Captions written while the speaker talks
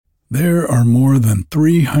There are more than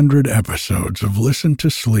 300 episodes of Listen to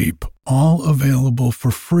Sleep, all available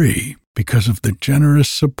for free because of the generous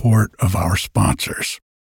support of our sponsors.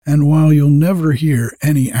 And while you'll never hear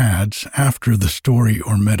any ads after the story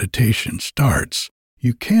or meditation starts,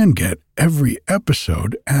 you can get every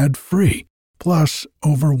episode ad-free, plus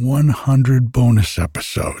over 100 bonus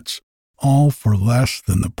episodes, all for less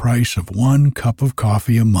than the price of one cup of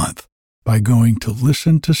coffee a month by going to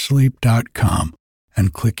listentosleep.com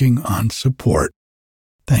and clicking on support.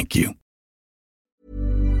 Thank you.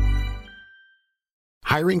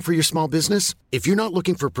 Hiring for your small business? If you're not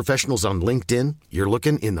looking for professionals on LinkedIn, you're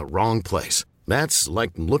looking in the wrong place. That's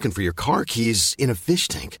like looking for your car keys in a fish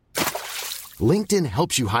tank. LinkedIn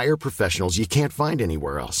helps you hire professionals you can't find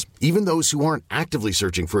anywhere else, even those who aren't actively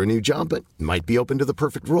searching for a new job but might be open to the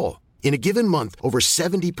perfect role. In a given month, over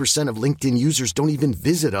 70% of LinkedIn users don't even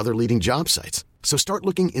visit other leading job sites. So start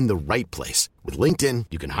looking in the right place. With LinkedIn,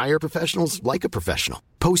 you can hire professionals like a professional.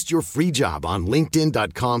 Post your free job on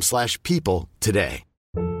linkedin.com/people today.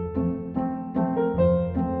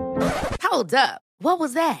 Hold up. What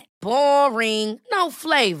was that? Boring. No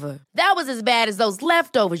flavor. That was as bad as those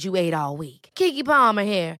leftovers you ate all week. Keke Palmer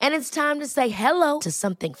here, and it's time to say hello to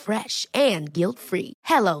something fresh and guilt-free.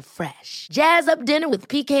 HelloFresh. Jazz up dinner with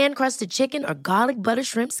pecan-crusted chicken or garlic butter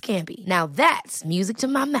shrimp scampi. Now that's music to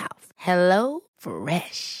my mouth.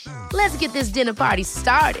 HelloFresh. Let's get this dinner party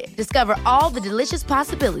started. Discover all the delicious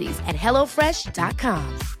possibilities at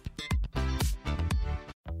HelloFresh.com.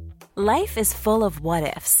 Life is full of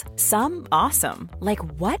what-ifs. Some awesome, like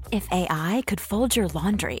what if AI could fold your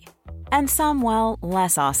laundry? And some, well,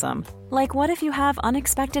 less awesome, like what if you have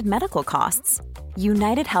unexpected medical costs?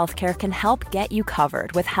 United Healthcare can help get you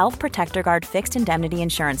covered with Health Protector Guard fixed indemnity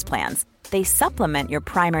insurance plans. They supplement your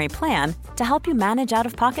primary plan to help you manage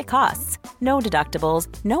out-of-pocket costs. No deductibles,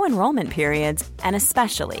 no enrollment periods, and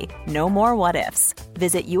especially no more what-ifs.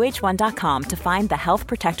 Visit uh1.com to find the Health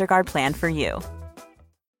Protector Guard plan for you.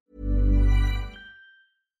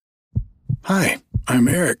 Hi, I'm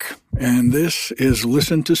Eric, and this is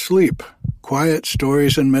Listen to Sleep, quiet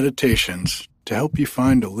stories and meditations to help you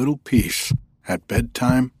find a little peace at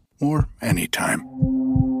bedtime or anytime.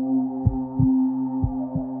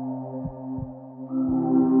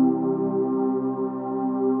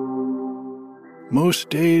 Most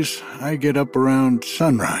days I get up around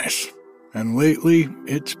sunrise, and lately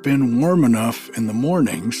it's been warm enough in the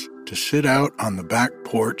mornings to sit out on the back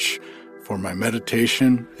porch for my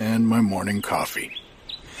meditation and my morning coffee.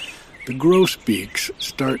 The grosbeaks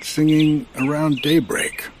start singing around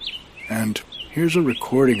daybreak, and here's a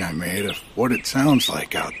recording I made of what it sounds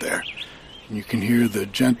like out there. And you can hear the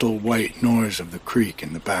gentle white noise of the creek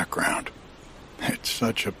in the background. It's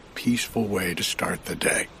such a peaceful way to start the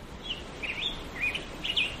day.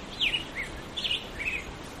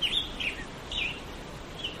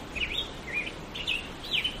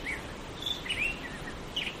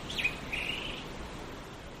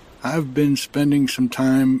 I've been spending some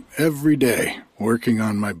time every day working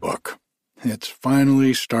on my book. It's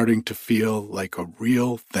finally starting to feel like a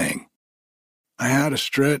real thing. I had a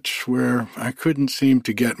stretch where I couldn't seem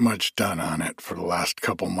to get much done on it for the last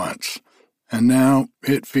couple months, and now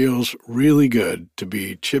it feels really good to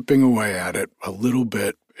be chipping away at it a little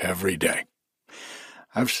bit every day.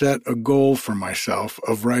 I've set a goal for myself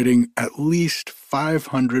of writing at least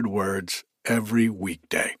 500 words every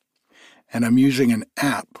weekday. And I'm using an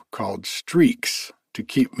app called Streaks to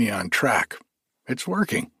keep me on track. It's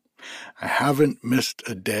working. I haven't missed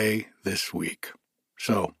a day this week.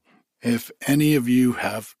 So, if any of you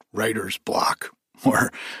have writer's block or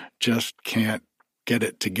just can't get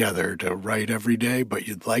it together to write every day but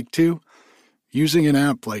you'd like to, using an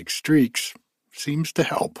app like Streaks seems to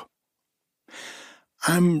help.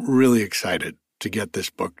 I'm really excited to get this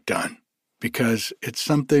book done, because it's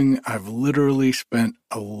something I've literally spent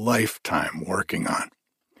a lifetime working on.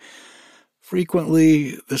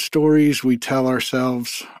 Frequently, the stories we tell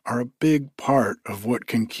ourselves are a big part of what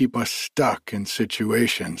can keep us stuck in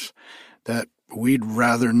situations that we'd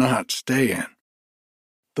rather not stay in.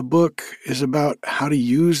 The book is about how to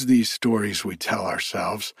use these stories we tell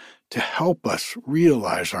ourselves to help us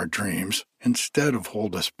realize our dreams instead of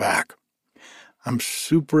hold us back. I'm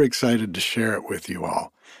super excited to share it with you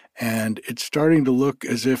all, and it's starting to look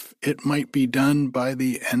as if it might be done by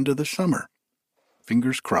the end of the summer.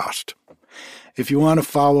 Fingers crossed. If you want to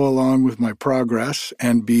follow along with my progress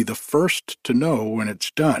and be the first to know when it's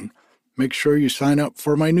done, make sure you sign up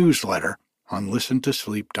for my newsletter on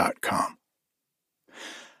listentosleep.com.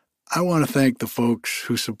 I want to thank the folks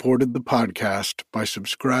who supported the podcast by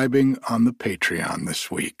subscribing on the Patreon this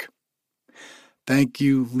week. Thank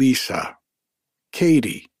you, Lisa,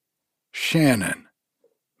 Katie, Shannon,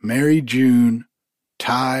 Mary June,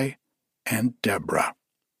 Ty, and Deborah.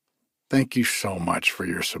 Thank you so much for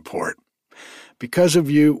your support. Because of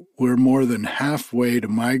you, we're more than halfway to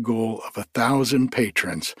my goal of 1,000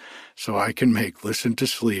 patrons, so I can make Listen to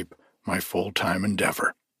Sleep my full-time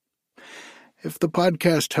endeavor. If the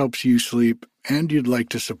podcast helps you sleep and you'd like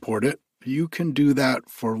to support it, you can do that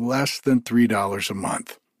for less than $3 a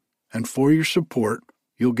month. And for your support,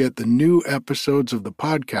 you'll get the new episodes of the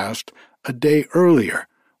podcast a day earlier,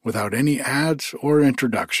 without any ads or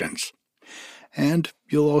introductions. And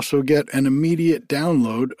you'll also get an immediate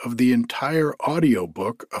download of the entire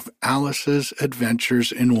audiobook of Alice's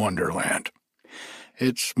Adventures in Wonderland.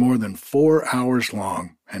 It's more than 4 hours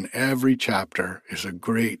long, and every chapter is a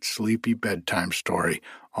great sleepy bedtime story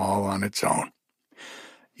all on its own.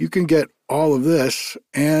 You can get all of this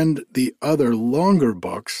and the other longer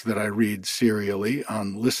books that I read serially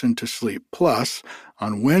on Listen to Sleep Plus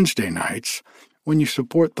on Wednesday nights when you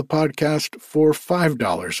support the podcast for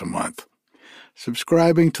 $5 a month.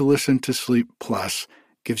 Subscribing to Listen to Sleep Plus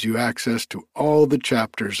gives you access to all the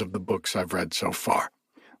chapters of the books I've read so far,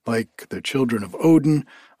 like The Children of Odin,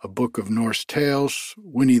 A Book of Norse Tales,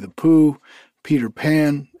 Winnie the Pooh, Peter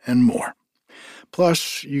Pan, and more.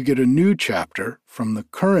 Plus, you get a new chapter from the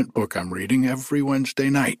current book I'm reading every Wednesday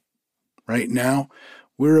night. Right now,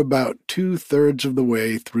 we're about 2/3 of the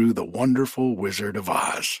way through The Wonderful Wizard of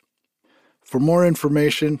Oz. For more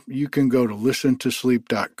information, you can go to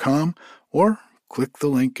listentosleep.com or click the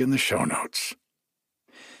link in the show notes.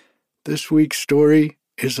 This week's story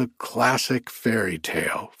is a classic fairy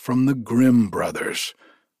tale from the Grimm brothers,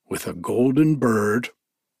 with a golden bird,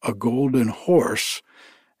 a golden horse,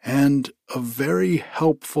 and a very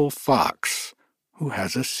helpful fox who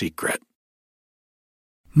has a secret.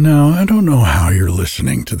 Now, I don't know how you're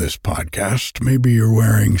listening to this podcast. Maybe you're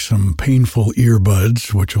wearing some painful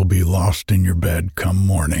earbuds, which will be lost in your bed come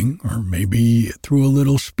morning, or maybe through a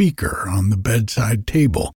little speaker on the bedside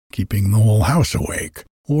table, keeping the whole house awake.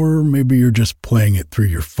 Or maybe you're just playing it through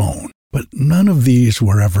your phone. But none of these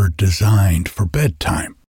were ever designed for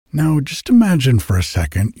bedtime. Now, just imagine for a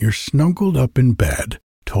second you're snuggled up in bed,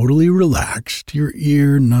 totally relaxed, your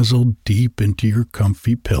ear nuzzled deep into your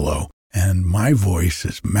comfy pillow, and my voice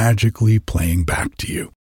is magically playing back to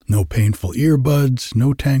you. No painful earbuds,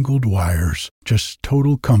 no tangled wires, just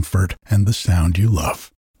total comfort and the sound you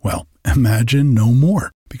love. Well, imagine no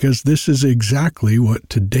more, because this is exactly what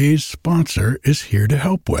today's sponsor is here to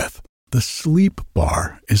help with. The Sleep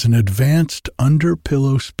Bar is an advanced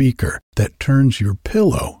under-pillow speaker that turns your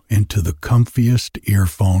pillow into the comfiest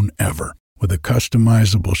earphone ever. With a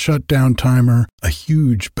customizable shutdown timer, a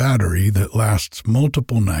huge battery that lasts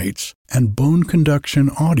multiple nights, and bone conduction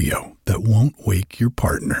audio that won't wake your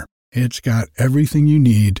partner. It's got everything you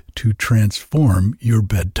need to transform your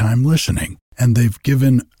bedtime listening. And they've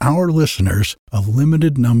given our listeners a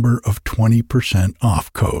limited number of 20%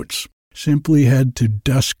 off codes. Simply head to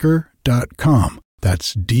dusker.com,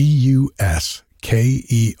 that's DUSKER.com,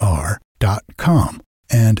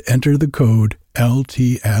 and enter the code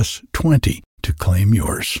LTS20 to claim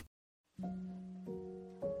yours.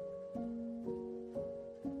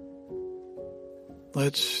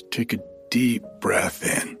 Let's take a deep breath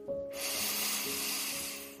in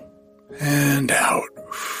and out.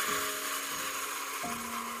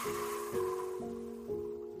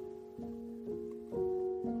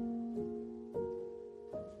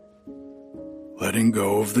 Letting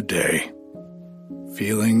go of the day,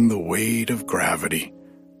 feeling the weight of gravity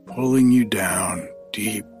pulling you down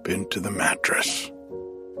deep into the mattress.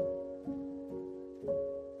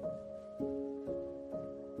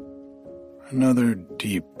 Another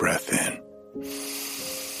deep breath in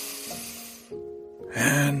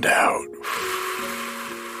and out.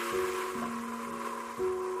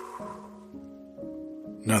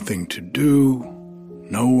 Nothing to do,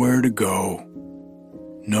 nowhere to go,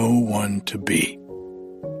 no one to be.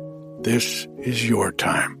 This is your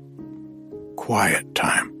time, quiet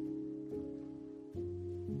time.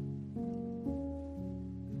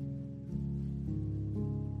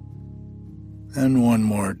 And one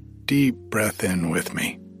more deep breath in with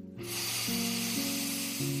me.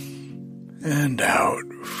 And out.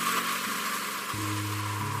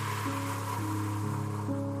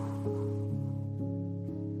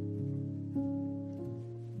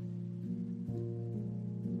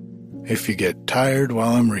 If you get tired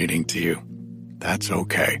while I'm reading to you, that's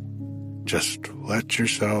okay. Just let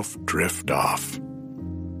yourself drift off.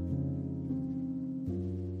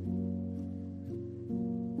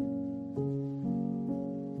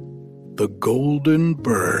 The Golden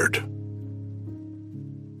Bird.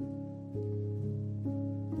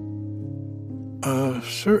 A A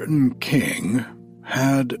certain king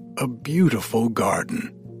had a beautiful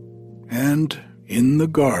garden, and in the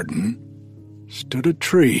garden stood a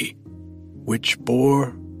tree which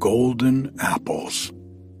bore golden apples.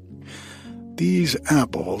 These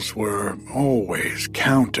apples were always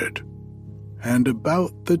counted, and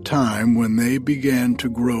about the time when they began to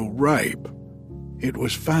grow ripe, it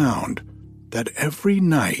was found that every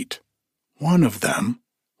night one of them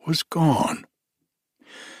was gone.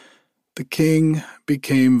 The king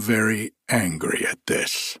became very angry at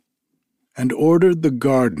this, and ordered the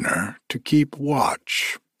gardener to keep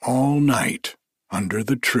watch all night under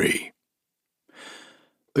the tree.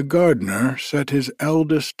 The gardener set his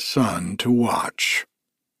eldest son to watch,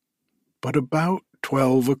 but about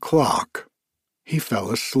 12 o'clock he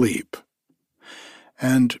fell asleep,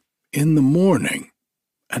 and in the morning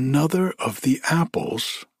another of the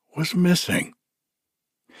apples was missing.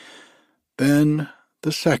 Then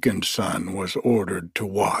the second son was ordered to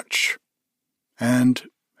watch, and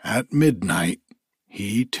at midnight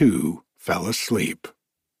he too fell asleep.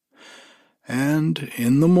 And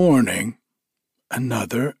in the morning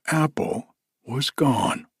another apple was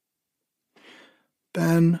gone.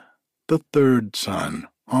 Then the third son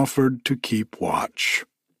offered to keep watch,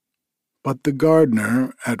 but the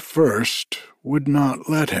gardener at first would not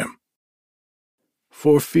let him,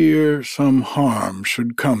 for fear some harm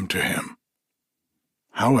should come to him.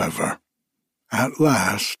 However, at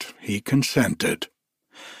last he consented,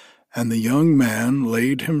 and the young man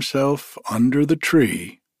laid himself under the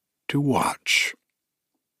tree to watch.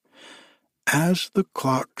 As the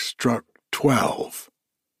clock struck 12,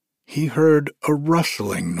 he heard a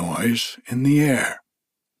rustling noise in the air,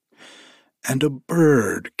 and a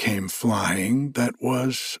bird came flying that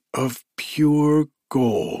was of pure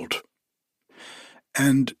gold,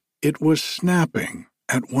 and it was snapping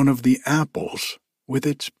at one of the apples with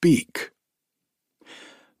its beak.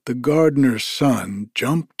 The gardener's son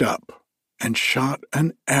jumped up and shot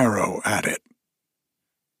an arrow at it.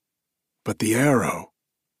 But the arrow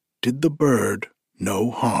did the bird no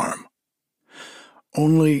harm,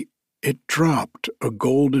 only it dropped a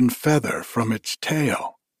golden feather from its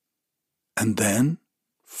tail, and then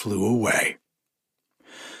flew away.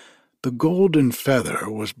 The golden feather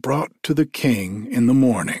was brought to the king in the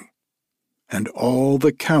morning, and all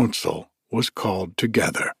the council was called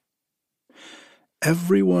together.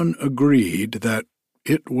 Everyone agreed that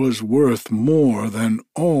it was worth more than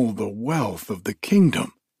all the wealth of the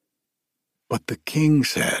kingdom. But the king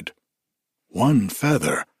said, "One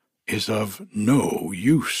feather is of no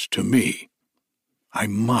use to me. I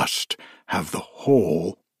must have the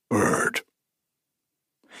whole bird."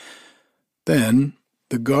 Then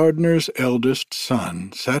the gardener's eldest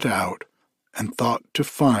son set out and thought to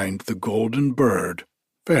find the golden bird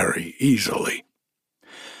very easily.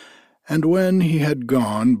 And when he had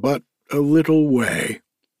gone but a little way,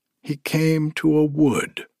 he came to a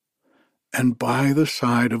wood, and by the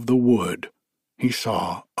side of the wood he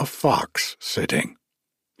saw a fox sitting.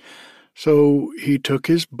 So he took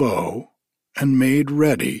his bow and made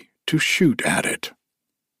ready to shoot at it.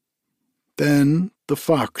 Then the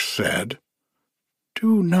fox said,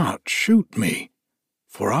 "Do not shoot me,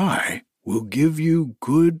 for I will give you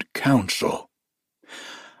good counsel.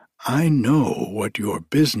 I know what your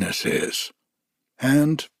business is,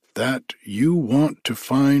 and that you want to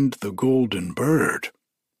find the golden bird.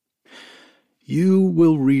 You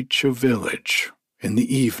will reach a village in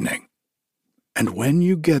the evening, and when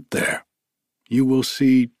you get there, you will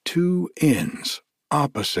see 2 inns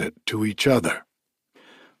opposite to each other,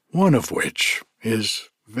 one of which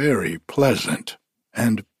is very pleasant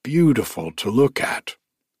and beautiful to look at.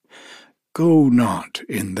 Go not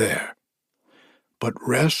in there, but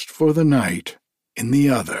rest for the night in the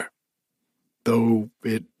other, though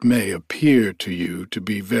it may appear to you to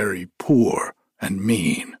be very poor and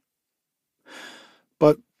mean."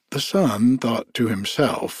 But the son thought to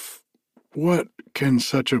himself, "What can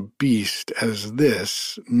such a beast as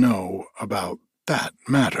this know about that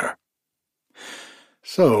matter?"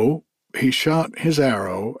 So he shot his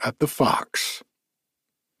arrow at the fox,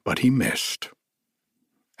 but he missed,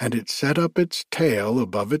 and it set up its tail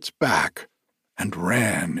above its back and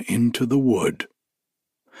ran into the wood.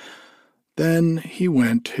 Then he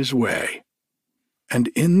went his way, and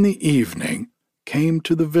in the evening came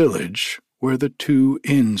to the village where the 2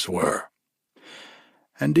 inns were.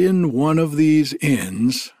 And in one of these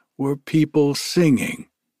inns were people singing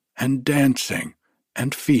and dancing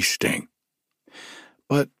and feasting,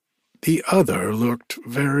 but the other looked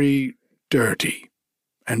very dirty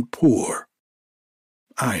and poor.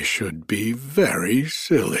 "I should be very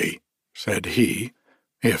silly," said he,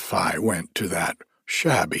 "if I went to that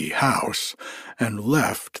shabby house and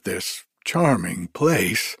left this charming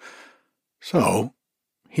place. So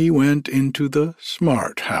he went into the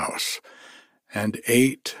smart house and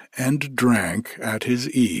ate and drank at his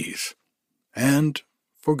ease, and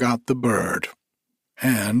forgot the bird,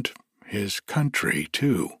 and his country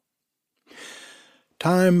too.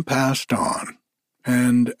 Time passed on,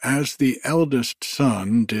 and as the eldest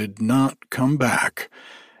son did not come back,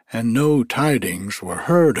 and no tidings were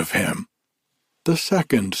heard of him, the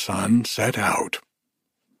second son set out,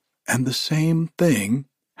 and the same thing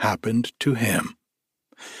happened to him.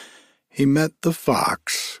 He met the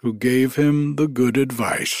fox, who gave him the good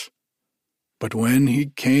advice, but when he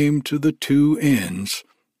came to the 2 inns,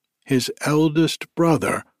 his eldest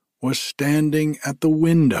brother was standing at the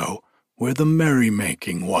window where the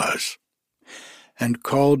merrymaking was, and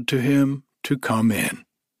called to him to come in,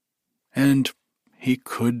 and he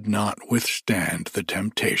could not withstand the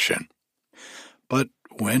temptation, but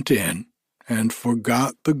went in and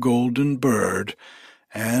forgot the golden bird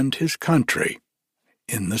and his country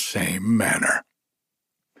in the same manner.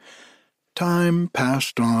 Time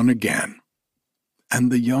passed on again,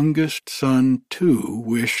 and the youngest son too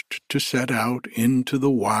wished to set out into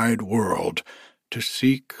the wide world to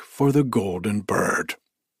seek for the golden bird.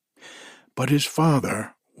 But his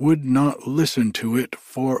father would not listen to it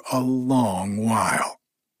for a long while,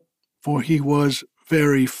 for he was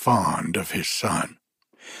very fond of his son,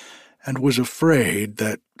 and was afraid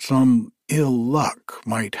that some ill luck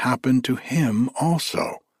might happen to him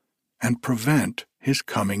also, and prevent his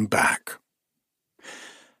coming back.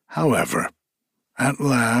 However, at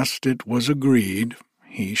last it was agreed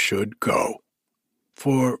he should go,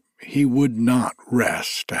 for he would not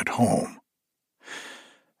rest at home.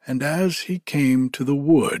 And as he came to the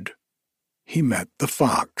wood, he met the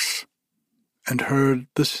fox, and heard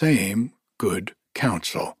the same good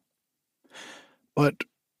counsel. But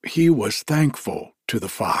he was thankful to the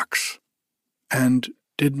fox, and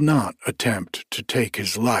did not attempt to take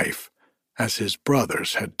his life as his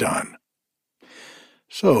brothers had done.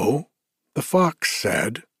 So the fox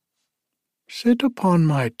said, "Sit upon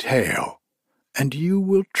my tail, and you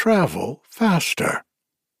will travel faster."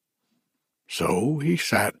 So he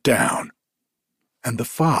sat down, and the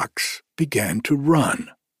fox began to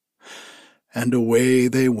run, and away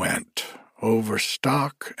they went over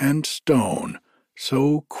stock and stone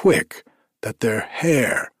so quick that their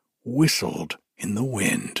hair whistled in the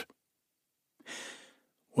wind.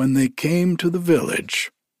 When they came to the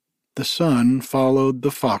village, the son followed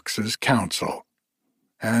the fox's counsel,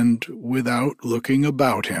 and without looking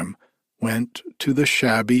about him went to the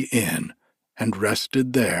shabby inn and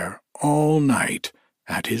rested there all night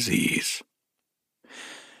at his ease.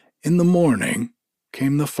 In the morning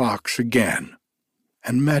came the fox again,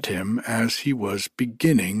 and met him as he was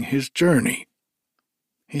beginning his journey.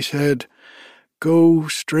 He said, "Go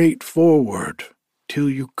straight forward till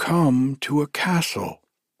you come to a castle,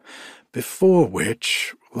 before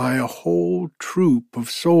which lie a whole troop of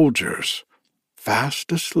soldiers,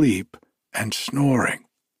 fast asleep and snoring.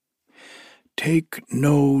 Take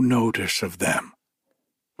no notice of them,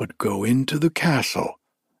 but go into the castle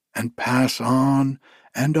and pass on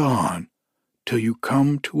and on till you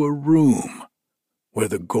come to a room where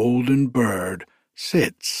the golden bird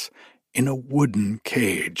sits in a wooden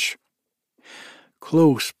cage.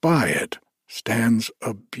 Close by it stands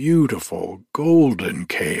a beautiful golden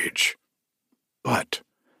cage. But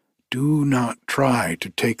do not try to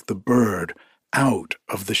take the bird out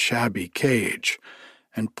of the shabby cage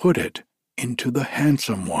and put it into the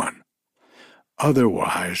handsome one.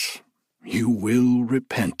 Otherwise you will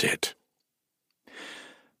repent it."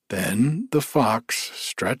 Then the fox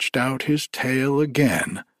stretched out his tail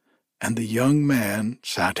again, and the young man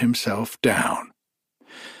sat himself down,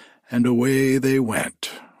 and away they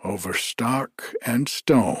went over stock and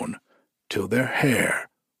stone till their hair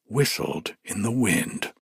whistled in the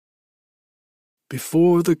wind.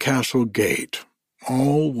 Before the castle gate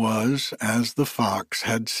all was as the fox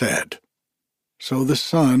had said, so the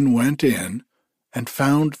son went in and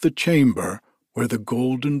found the chamber where the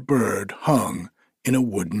golden bird hung in a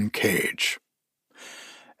wooden cage,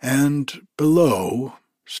 and below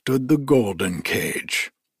stood the golden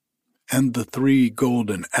cage, and the 3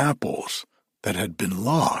 golden apples that had been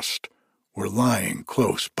lost were lying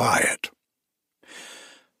close by it.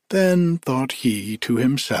 Then thought he to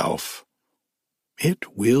himself,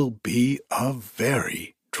 "It will be a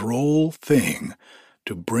very droll thing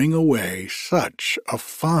to bring away such a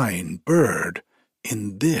fine bird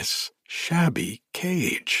in this shabby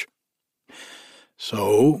cage."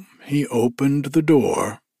 So he opened the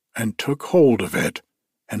door and took hold of it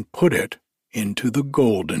and put it into the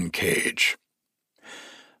golden cage.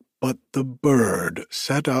 But the bird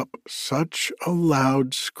set up such a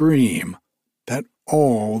loud scream that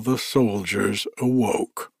all the soldiers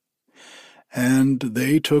awoke, and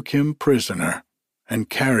they took him prisoner and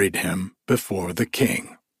carried him before the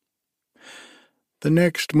king. The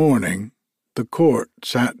next morning the court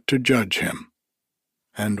sat to judge him,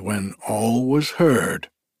 and when all was heard,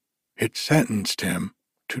 it sentenced him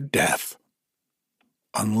to death,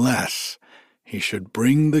 unless he should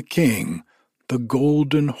bring the king the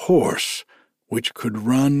golden horse which could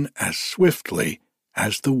run as swiftly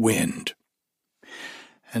as the wind.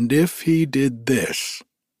 And if he did this,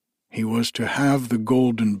 he was to have the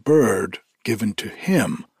golden bird given to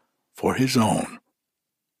him for his own.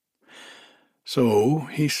 So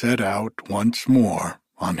he set out once more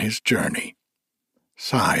on his journey,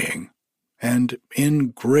 sighing and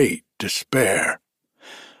in great despair,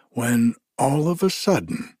 when all of a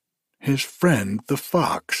sudden his friend the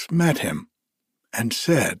fox met him and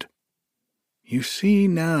said, "You see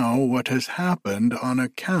now what has happened on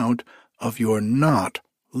account of your not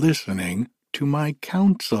listening to my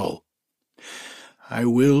counsel. I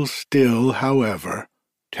will still, however,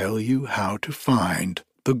 tell you how to find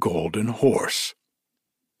the golden horse,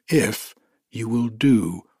 if you will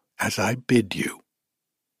do as I bid you.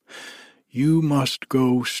 You must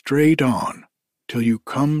go straight on till you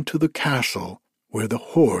come to the castle where the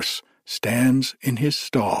horse stands in his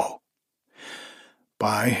stall.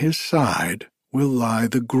 By his side will lie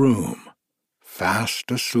the groom, fast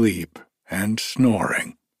asleep and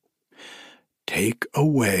snoring. Take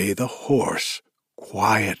away the horse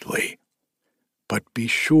quietly, but be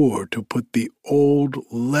sure to put the old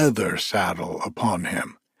leather saddle upon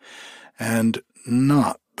him, and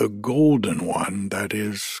not the golden one that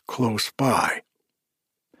is close by."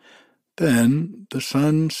 Then the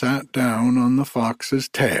son sat down on the fox's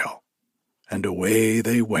tail, and away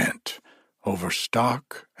they went, over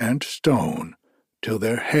stock and stone, till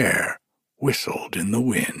their hair whistled in the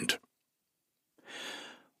wind.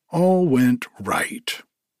 All went right,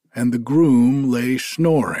 and the groom lay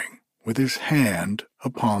snoring with his hand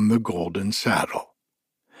upon the golden saddle.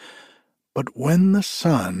 But when the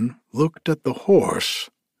son looked at the horse,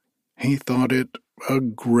 he thought it a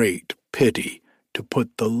great pity to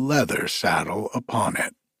put the leather saddle upon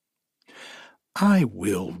it. "I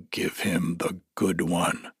will give him the good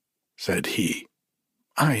one," said he.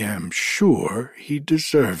 "I am sure he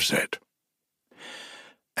deserves it."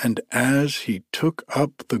 And as he took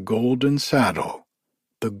up the golden saddle,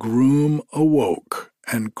 the groom awoke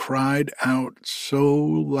and cried out so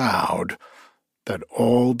loud that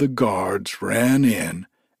all the guards ran in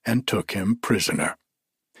and took him prisoner.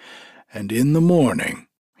 And in the morning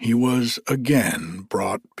he was again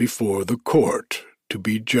brought before the court to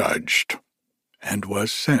be judged, and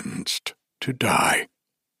was sentenced to die.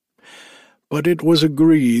 But it was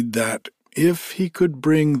agreed that if he could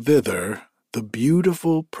bring thither the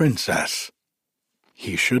beautiful princess,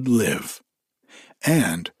 he should live,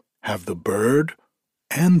 and have the bird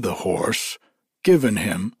and the horse given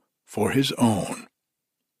him for his own.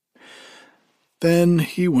 Then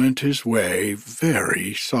he went his way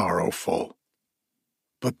very sorrowful.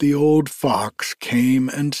 But the old fox came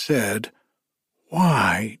and said,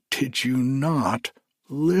 "Why did you not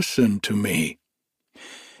listen to me?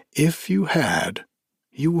 If you had,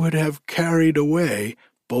 you would have carried away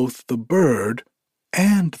both the bird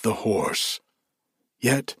and the horse.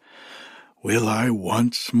 Yet will I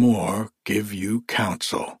once more give you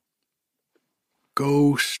counsel.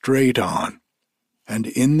 Go straight on, and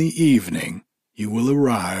in the evening you will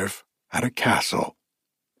arrive at a castle.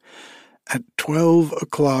 At 12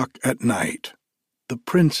 o'clock at night, the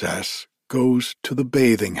princess goes to the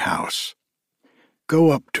bathing house.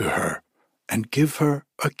 Go up to her and give her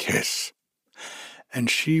a kiss, and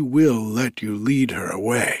she will let you lead her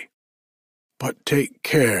away. But take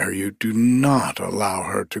care you do not allow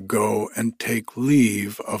her to go and take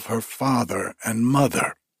leave of her father and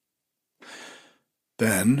mother."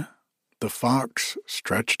 Then the fox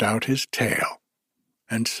stretched out his tail,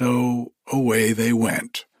 and so away they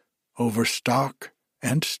went, over stock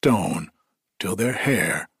and stone, till their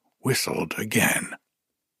hair whistled again.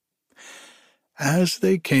 As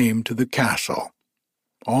they came to the castle,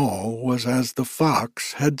 all was as the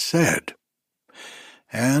fox had said,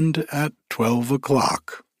 and at 12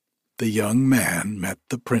 o'clock the young man met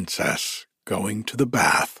the princess going to the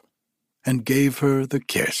bath, and gave her the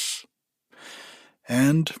kiss,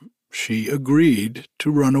 and she agreed to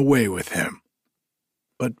run away with him,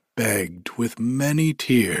 but begged with many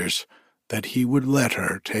tears that he would let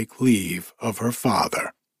her take leave of her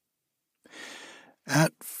father.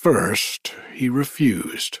 At first he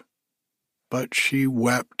refused, but she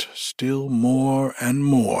wept still more and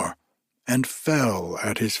more, and fell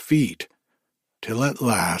at his feet, till at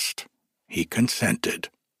last he consented.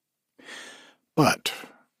 But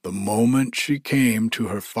the moment she came to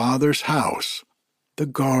her father's house, the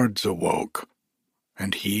guards awoke,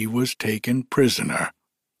 and he was taken prisoner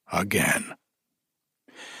again.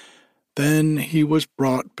 Then he was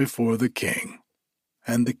brought before the king,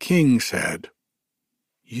 and the king said,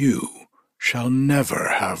 "You shall never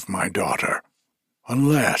have my daughter,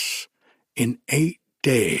 unless in 8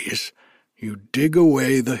 days you dig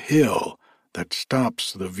away the hill that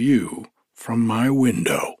stops the view from my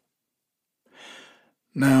window."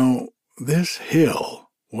 Now this hill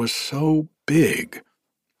was so big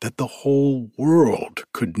that the whole world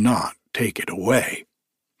could not take it away.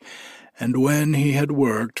 And when he had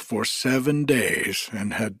worked for 7 days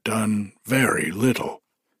and had done very little,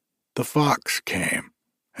 the fox came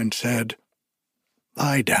and said,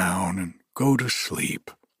 "Lie down and go to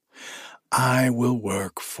sleep. I will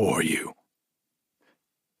work for you."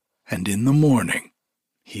 And in the morning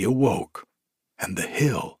he awoke, and the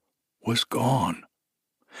hill was gone.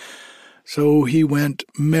 So he went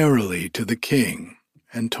merrily to the king,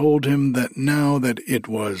 and told him that now that it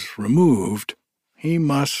was removed, he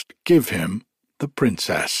must give him the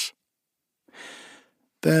princess.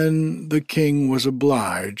 Then the king was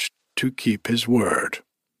obliged to keep his word,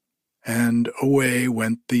 and away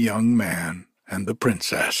went the young man and the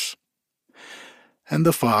princess. And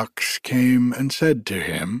the fox came and said to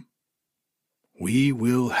him, "We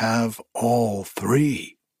will have all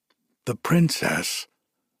three, the princess,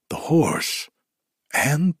 the horse,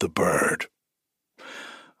 and the bird."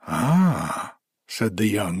 "Ah," said the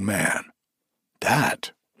young man,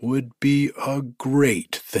 "that would be a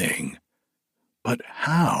great thing. But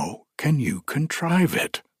how can you contrive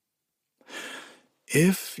it?"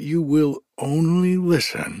 "If you will only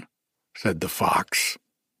listen," said the fox,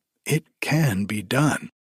 "it can be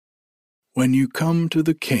done. When you come to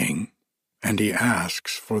the king, and he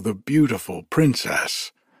asks for the beautiful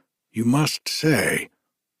princess, you must say,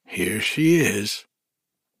 'Here she is.'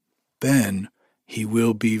 Then he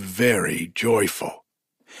will be very joyful,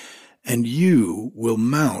 and you will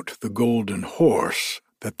mount the golden horse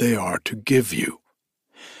that they are to give you,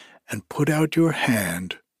 and put out your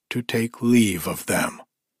hand to take leave of them.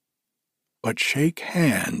 But shake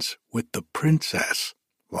hands with the princess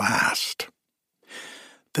last.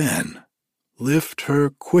 Then lift her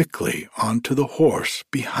quickly onto the horse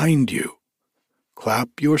behind you,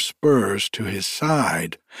 clap your spurs to his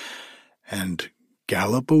side, and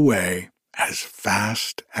gallop away as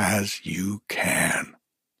fast as you can."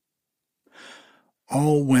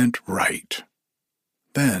 All went right.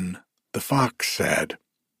 Then the fox said,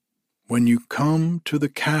 "When you come to the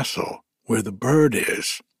castle where the bird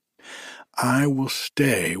is, I will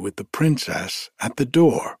stay with the princess at the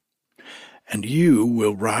door, and you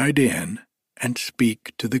will ride in and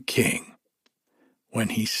speak to the king. When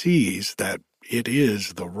he sees that it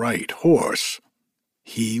is the right horse,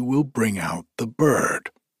 he will bring out the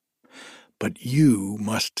bird. But you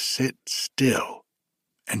must sit still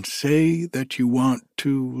and say that you want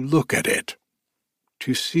to look at it,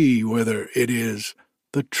 to see whether it is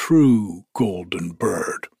the true golden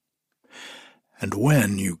bird. And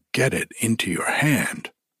when you get it into your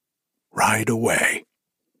hand, ride away."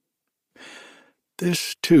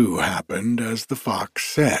 This too happened as the fox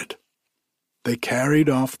said. They carried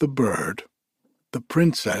off the bird, the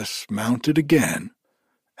princess mounted again,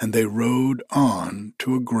 and they rode on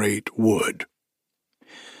to a great wood.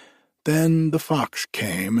 Then the fox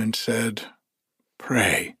came and said,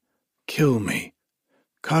 "Pray, kill me,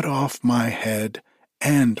 cut off my head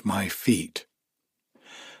and my feet."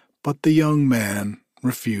 But the young man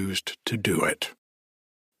refused to do it.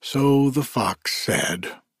 So the fox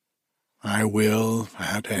said, "I will,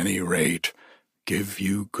 at any rate, give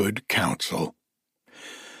you good counsel.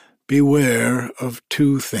 Beware of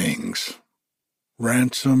 2 things.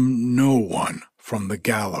 Ransom no one from the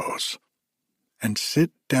gallows, and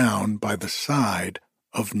sit down by the side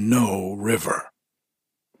of no river."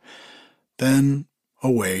 Then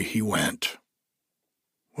away he went.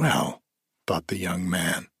 Well, thought the young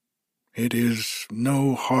man, it is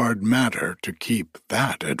no hard matter to keep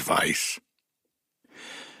that advice.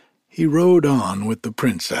 He rode on with the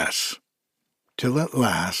princess, till at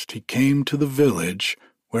last he came to the village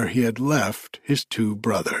where he had left his 2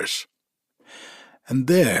 brothers. And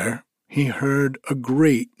there he heard a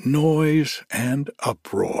great noise and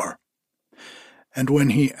uproar. And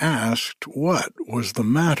when he asked what was the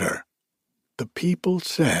matter, the people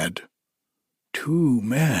said, "2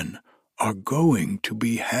 men are going to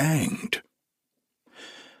be hanged."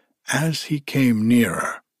 As he came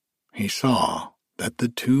nearer, he saw that the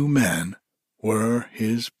two men were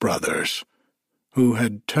his brothers, who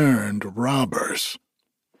had turned robbers.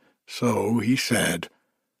 So he said,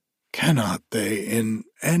 "Cannot they in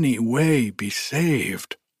any way be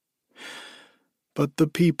saved?" But the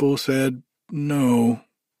people said no,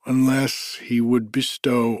 unless he would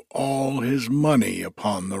bestow all his money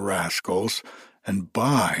upon the rascals and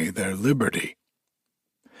buy their liberty.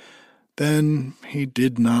 Then he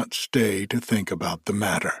did not stay to think about the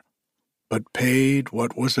matter, but paid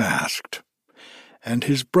what was asked, and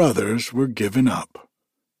his brothers were given up,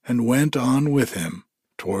 and went on with him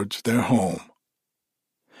towards their home.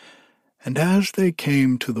 And as they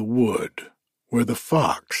came to the wood where the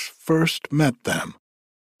fox first met them,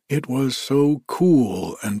 it was so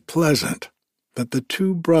cool and pleasant that the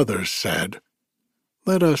two brothers said,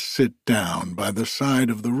 "Let us sit down by the side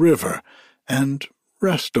of the river and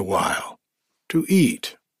rest a while, to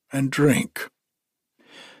eat and drink."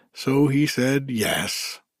 So he said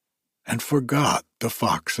yes, and forgot the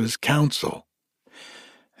fox's counsel,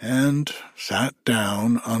 and sat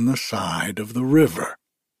down on the side of the river.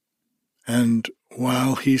 And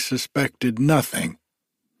while he suspected nothing,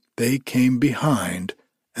 they came behind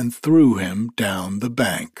and threw him down the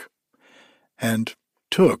bank, and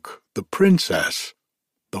took the princess,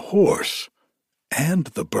 the horse, and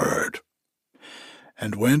the bird,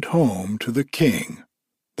 and went home to the king,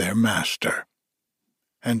 their master,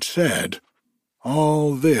 and said,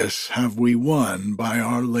 "All this have we won by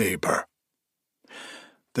our labor."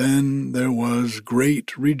 Then there was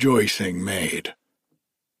great rejoicing made,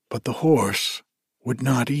 but the horse would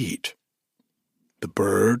not eat, the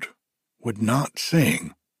bird would not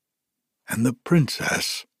sing, and the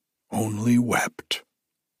princess only wept.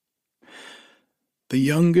 The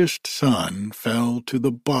youngest son fell to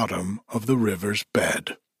the bottom of the river's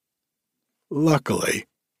bed. Luckily,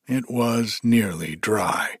 it was nearly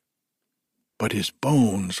dry, but his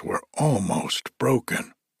bones were almost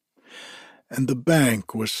broken, and the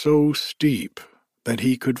bank was so steep that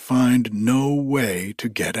he could find no way to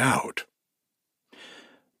get out.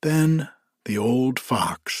 Then the old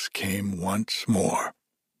fox came once more,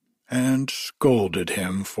 and scolded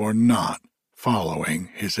him for not following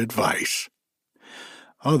his advice.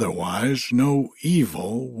 Otherwise no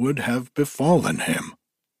evil would have befallen him.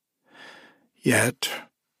 "Yet,"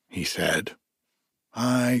 he said,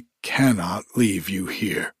 "I cannot leave you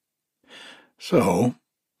here. So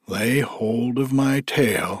lay hold of my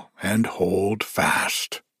tail and hold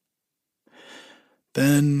fast."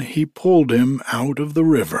 Then he pulled him out of the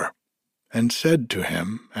river, and said to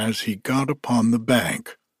him as he got upon the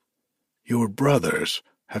bank, "Your brothers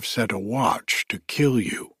have set a watch to kill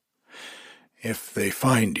you, if they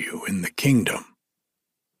find you in the kingdom."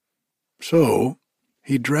 So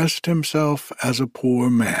he dressed himself as a poor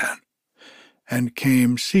man, and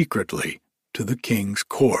came secretly to the king's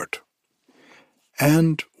court,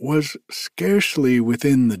 and was scarcely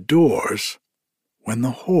within the doors when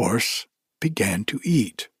the horse began to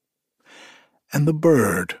eat, and the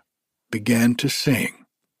bird began to sing,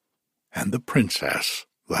 and the princess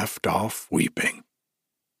left off weeping.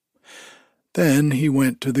 Then he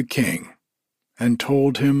went to the king, and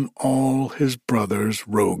told him all his brother's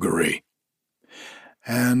roguery,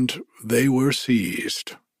 and they were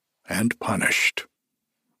seized and punished,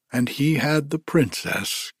 and he had the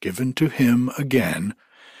princess given to him again,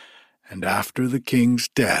 and after the king's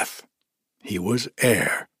death he was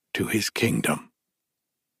heir to his kingdom.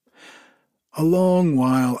 A long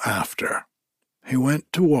while after, he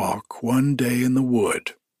went to walk one day in the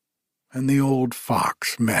wood, and the old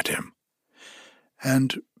fox met him,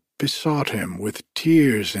 and besought him with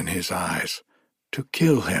tears in his eyes to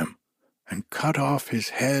kill him and cut off his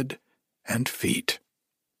head and feet.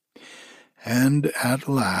 And at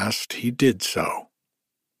last he did so,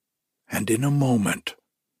 and in a moment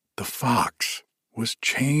the fox was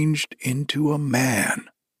changed into a man,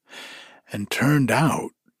 and turned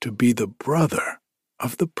out to be the brother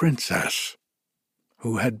of the princess,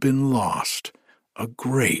 who had been lost a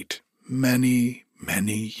great many,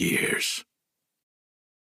 many years.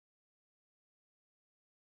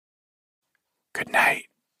 Good night.